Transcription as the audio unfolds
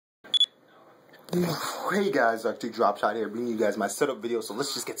Hey guys, ArcticDropshot here, bringing you guys my setup video, so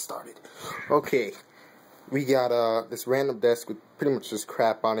let's just get started. Okay, we got this random desk with pretty much just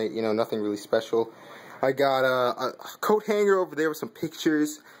crap on it, you know, nothing really special. I got a coat hanger over there with some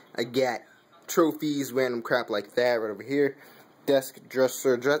pictures. I got trophies, random crap like that right over here. Desk,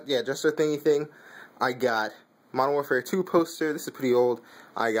 dresser thingy thing. I got Modern Warfare 2 poster. This is pretty old.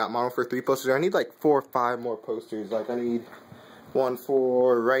 I got Modern Warfare 3 posters. I need like 4 or 5 more posters. Like I need one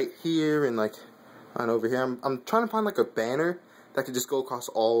for right here and like on over here. I'm trying to find like a banner that could just go across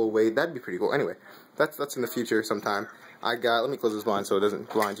all the way. That'd be pretty cool. Anyway, that's in the future sometime. I got, let me close this blind so it doesn't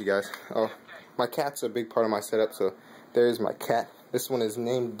blind you guys. Oh, my cat's a big part of my setup, so there's my cat. This one is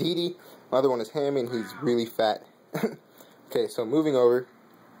named Dee Dee. My other one is Hammy, and he's really fat. Okay, so moving over.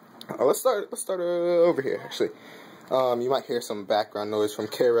 Let's start over here actually. You might hear some background noise from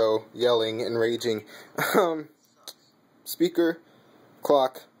Caro yelling and raging. Speaker,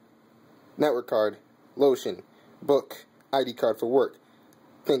 clock, network card, lotion, book, ID card for work,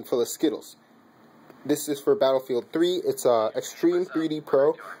 thing full of Skittles. This is for Battlefield 3. It's Extreme 3D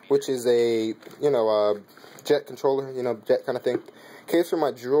Pro, which is a, jet controller, jet kind of thing. Case for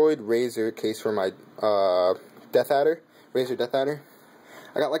my Droid Razor, case for my Death Adder, Razer Death Adder.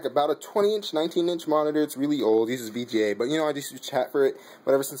 I got like about a 20-inch, 19-inch monitor. It's really old. It uses VGA, but I just use chat for it.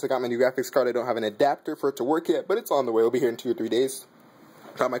 But ever since I got my new graphics card, I don't have an adapter for it to work yet, but it's on the way. It'll be here in 2 or 3 days.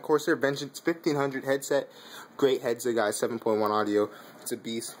 Got my Corsair Vengeance 1500 headset. Great headset, guys. 7.1 audio. It's a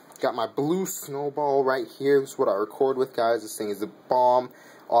beast. Got my blue Snowball right here. This is what I record with, guys. This thing is a bomb.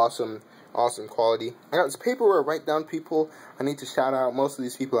 Awesome quality. I got this paper where I write down people I need to shout out. Most of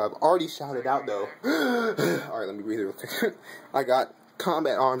these people I've already shouted out, though. Alright, let me breathe real quick. I got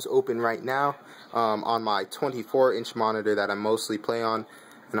Combat Arms open right now on my 24-inch monitor that I mostly play on,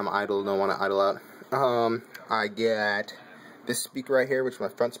 and I'm idle, don't want to idle out. I get this speaker right here, which is my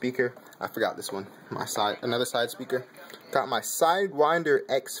front speaker. I forgot this one. Another side speaker. Got my Sidewinder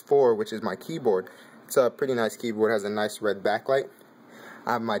X4, which is my keyboard. It's a pretty nice keyboard. It has a nice red backlight.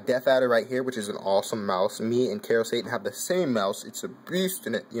 I have my Death Adder right here, which is an awesome mouse. Me and Carol Satan have the same mouse. It's a beast,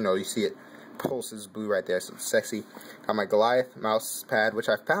 and it, you see it pulses blue right there, so it's sexy. Got my Goliath mouse pad, which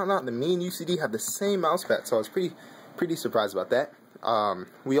I found out the me and UCD have the same mouse pad, so I was pretty surprised about that.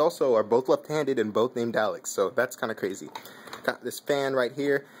 We also are both left-handed and both named Alex, so that's kind of crazy. Got this fan right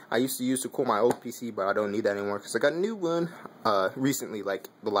here. I used to use to cool my old PC, but I don't need that anymore because I got a new one recently, like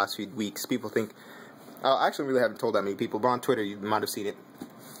the last few weeks. People think, I actually really haven't told that many people, but on Twitter you might have seen it.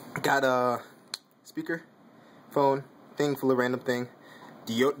 Got a speaker, phone, thing full of random thing.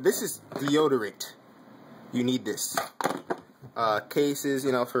 This is deodorant. You need this. Cases,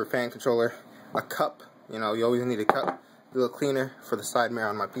 for fan controller. A cup. You always need a cup. A little cleaner for the side mirror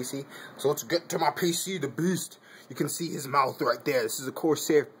on my PC. So let's get to my PC, the beast. You can see his mouth right there. This is a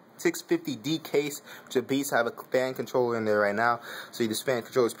Corsair 650D case, which is a beast. I have a fan controller in there right now. So this fan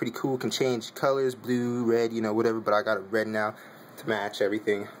controller is pretty cool. Can change colors, blue, red, whatever. But I got it red now to match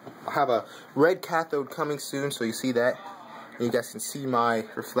everything. I'll have a red cathode coming soon, so you see that. And you guys can see my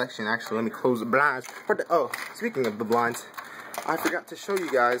reflection. Actually, let me close the blinds. Oh, speaking of the blinds, I forgot to show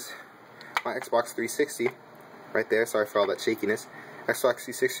you guys my Xbox 360 right there. Sorry for all that shakiness. Xbox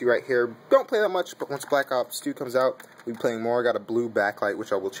 360 right here. Don't play that much, but once Black Ops 2 comes out, we'll be playing more. I got a blue backlight,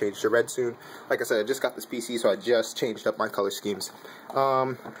 which I will change to red soon. Like I said, I just got this PC, so I just changed up my color schemes.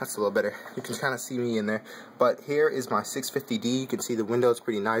 That's a little better. You can kind of see me in there. But here is my 650D. You can see the window. It's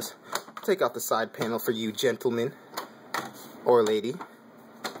pretty nice. Take out the side panel for you gentlemen. Or lady.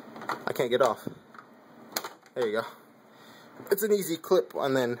 I can't get off. There you go. It's an easy clip,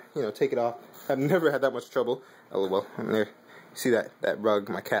 and then, take it off. I've never had that much trouble. LOL. And there. You see that rug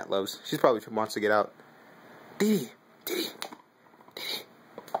my cat loves. She probably wants to get out. Dee Dee.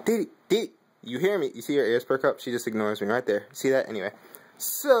 You hear me? You see her ears perk up? She just ignores me right there. See that? Anyway.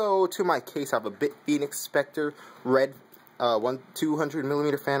 So, to my case, I have a Bit Phoenix Spectre red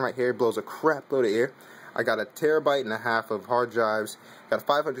 200mm fan right here. It blows a crap load of air. I got a 1.5 TB of hard drives. Got a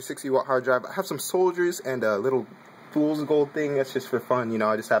 560-watt hard drive. I have some soldiers and a little fool's gold thing. That's just for fun,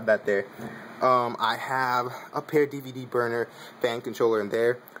 I just have that there. I have a pair DVD burner, fan controller in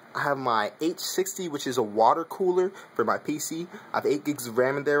there. I have my H60, which is a water cooler for my PC. I have 8 gigs of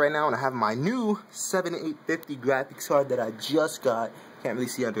RAM in there right now, and I have my new 7850 graphics card that I just got. Can't really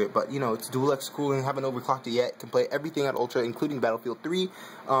see under it, but it's DualX cooling. Haven't overclocked it yet. Can play everything at Ultra, including Battlefield 3.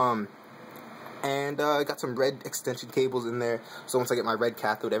 And I got some red extension cables in there, so once I get my red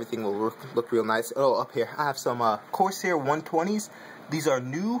cathode, everything will look real nice. Oh, up here, I have some Corsair 120s. These are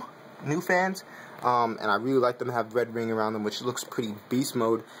new fans, and I really like them to have red ring around them, which looks pretty beast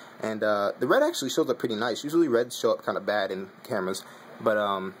mode. And the red actually shows up pretty nice. Usually reds show up kind of bad in cameras,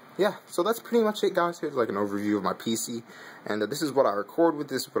 But yeah, so that's pretty much it, guys. Here's like an overview of my PC, and this is what I record with,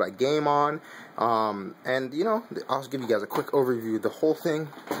 this is what I game on, and you know, I'll give you guys a quick overview of the whole thing.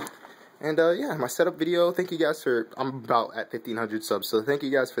 And yeah, my setup video, thank you guys for, I'm about at 1,500 subs, so thank you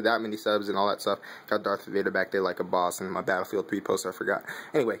guys for that many subs and all that stuff. Got Darth Vader back there like a boss, and my Battlefield 3 post, I forgot.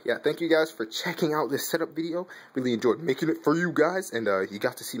 Anyway, yeah, thank you guys for checking out this setup video. Really enjoyed making it for you guys, and you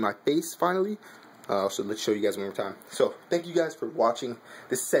got to see my face finally. So let's show you guys one more time. So, thank you guys for watching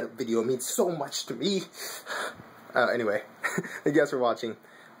this setup video. It means so much to me. Anyway, thank you guys for watching.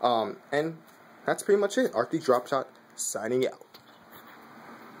 And that's pretty much it. ArcticDropshot signing out.